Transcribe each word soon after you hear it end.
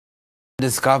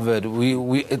Discovered,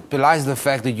 it belies the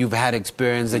fact that you've had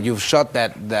experience, that you've shot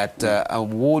that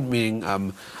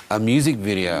award-winning music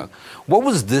video. What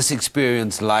was this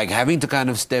experience like, having to kind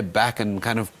of step back and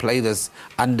kind of play this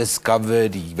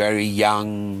undiscovered, very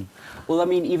young? Well, I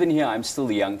mean, even here, I'm still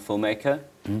a young filmmaker.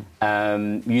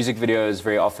 Music videos,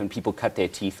 very often people cut their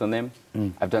teeth on them.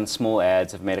 I've done small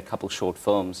ads, I've made a couple short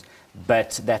films,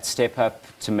 but that step up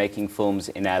to making films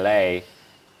in LA,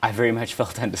 I very much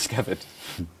felt undiscovered.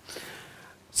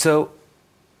 So,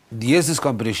 here's this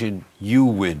competition, you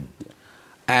win.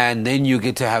 And then you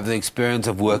get to have the experience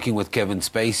of working with Kevin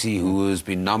Spacey, who has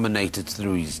been nominated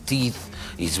through his teeth.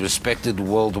 He's respected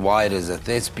worldwide as a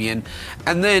thespian.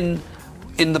 And then,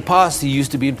 in the past, he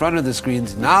used to be in front of the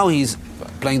screens. Now he's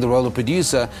playing the role of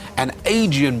producer. And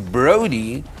Adrien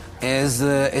Brody is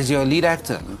your lead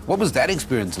actor. What was that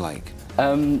experience like?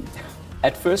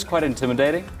 At first, quite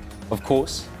intimidating, of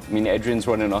course. I mean, Adrian's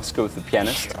won an Oscar with The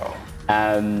Pianist.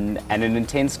 And an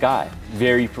intense guy,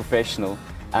 very professional.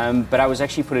 But I was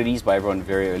actually put at ease by everyone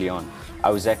very early on.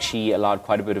 I was actually allowed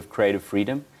quite a bit of creative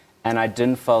freedom, and I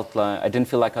didn't feel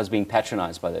like I was being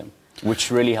patronized by them, which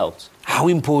really helped. How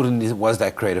important was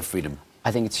that creative freedom?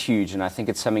 I think it's huge, and I think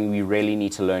it's something we really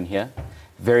need to learn here.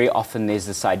 Very often there's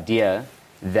this idea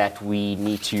that we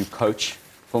need to coach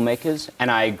filmmakers,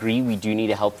 and I agree, we do need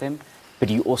to help them. But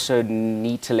you also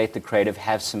need to let the creative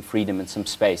have some freedom and some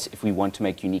space if we want to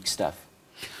make unique stuff.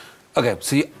 Okay,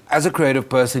 so as a creative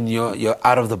person, you're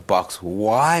out of the box.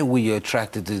 Why were you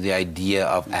attracted to the idea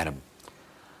of Adam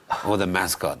or the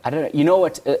mascot? I don't know. You know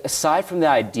what? Aside from the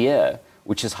idea,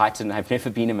 which is heightened, I've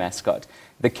never been a mascot,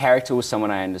 the character was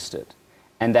someone I understood.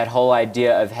 And that whole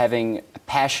idea of having a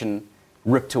passion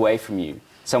ripped away from you,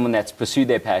 someone that's pursued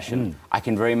their passion, I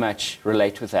can very much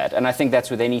relate with that. And I think that's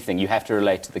with anything. You have to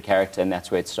relate to the character, and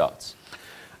that's where it starts.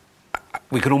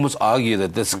 We could almost argue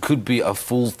that this could be a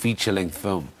full feature-length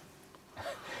film.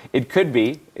 It could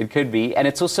be. And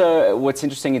it's also, what's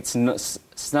interesting, it's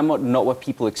somewhat not what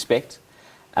people expect.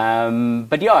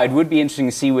 But yeah, it would be interesting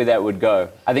to see where that would go.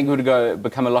 I think it would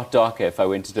become a lot darker if I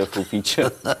went to do a full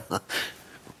feature.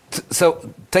 So,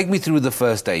 take me through the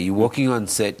first day. You're walking on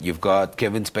set, you've got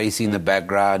Kevin Spacey in the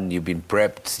background, you've been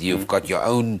prepped, you've got your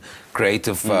own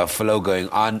creative flow going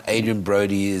on, Adrien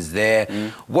Brody is there.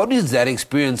 What is that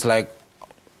experience like?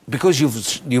 Because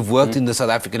you've worked in the South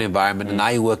African environment and now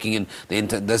you're working in the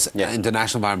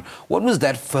international environment. What was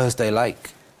that first day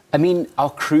like? I mean,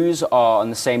 our crews are on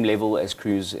the same level as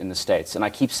crews in the States. And I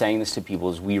keep saying this to people,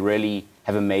 is we really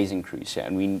have amazing crews here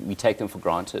and we take them for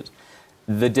granted.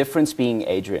 The difference being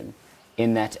Adrien,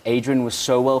 in that Adrien was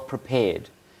so well prepared.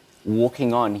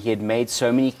 Walking on, he had made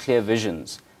so many clear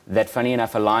visions that, funny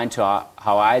enough, aligned to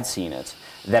how I had seen it,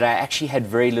 that I actually had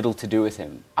very little to do with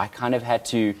him. I kind of had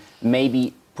to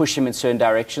maybe push him in certain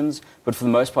directions, but for the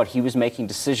most part, he was making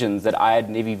decisions that I had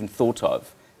never even thought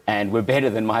of and were better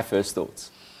than my first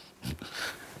thoughts.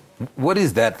 What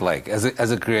is that like as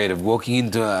a creative, walking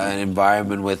into an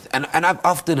environment with, and I've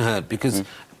often heard, because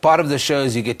part of the show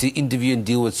is you get to interview and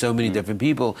deal with so many different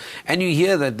people, and you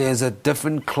hear that there's a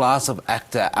different class of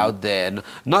actor out there. And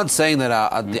not saying that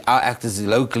our actors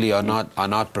locally are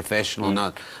not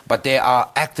professional, but there are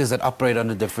actors that operate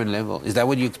on a different level. Is that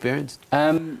what you experienced?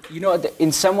 You know,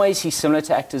 in some ways he's similar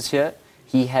to actors here.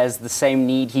 He has the same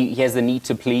need. He has the need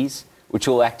to please, which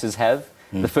all actors have.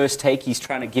 The first take, he's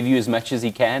trying to give you as much as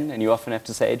he can, and you often have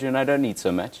to say, Adrien, I don't need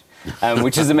so much.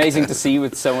 Which is amazing to see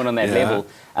with someone on that level.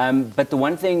 But the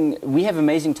one thing, we have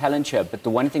amazing talent here, but the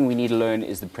one thing we need to learn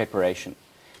is the preparation.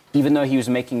 Even though he was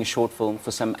making a short film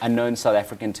for some unknown South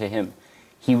African to him,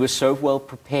 he was so well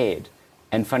prepared,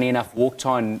 and funny enough, walked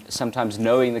on sometimes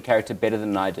knowing the character better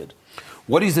than I did.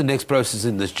 What is the next process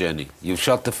in this journey? You've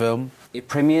shot the film? It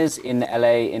premieres in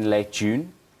LA in late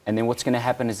June, and then what's going to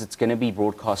happen is it's going to be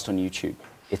broadcast on YouTube.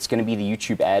 It's going to be the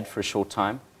YouTube ad for a short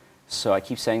time. So I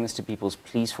keep saying this to people,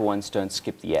 please for once don't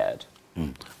skip the ad.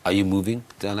 Are you moving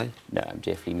to LA? No, I'm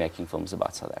definitely making films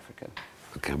about South Africa.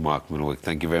 Okay, Mark Middlewick,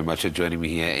 thank you very much for joining me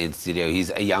here in studio.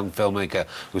 He's a young filmmaker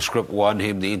whose script won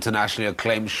him the internationally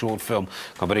acclaimed short film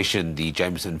competition, the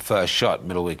Jameson First Shot.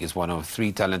 Middlewick is one of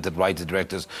 3 talented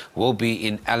writer-directors who will be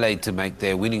in LA to make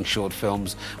their winning short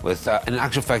films with, in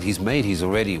actual fact, he's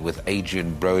already with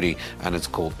Adrien Brody, and it's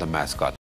called The Mascot.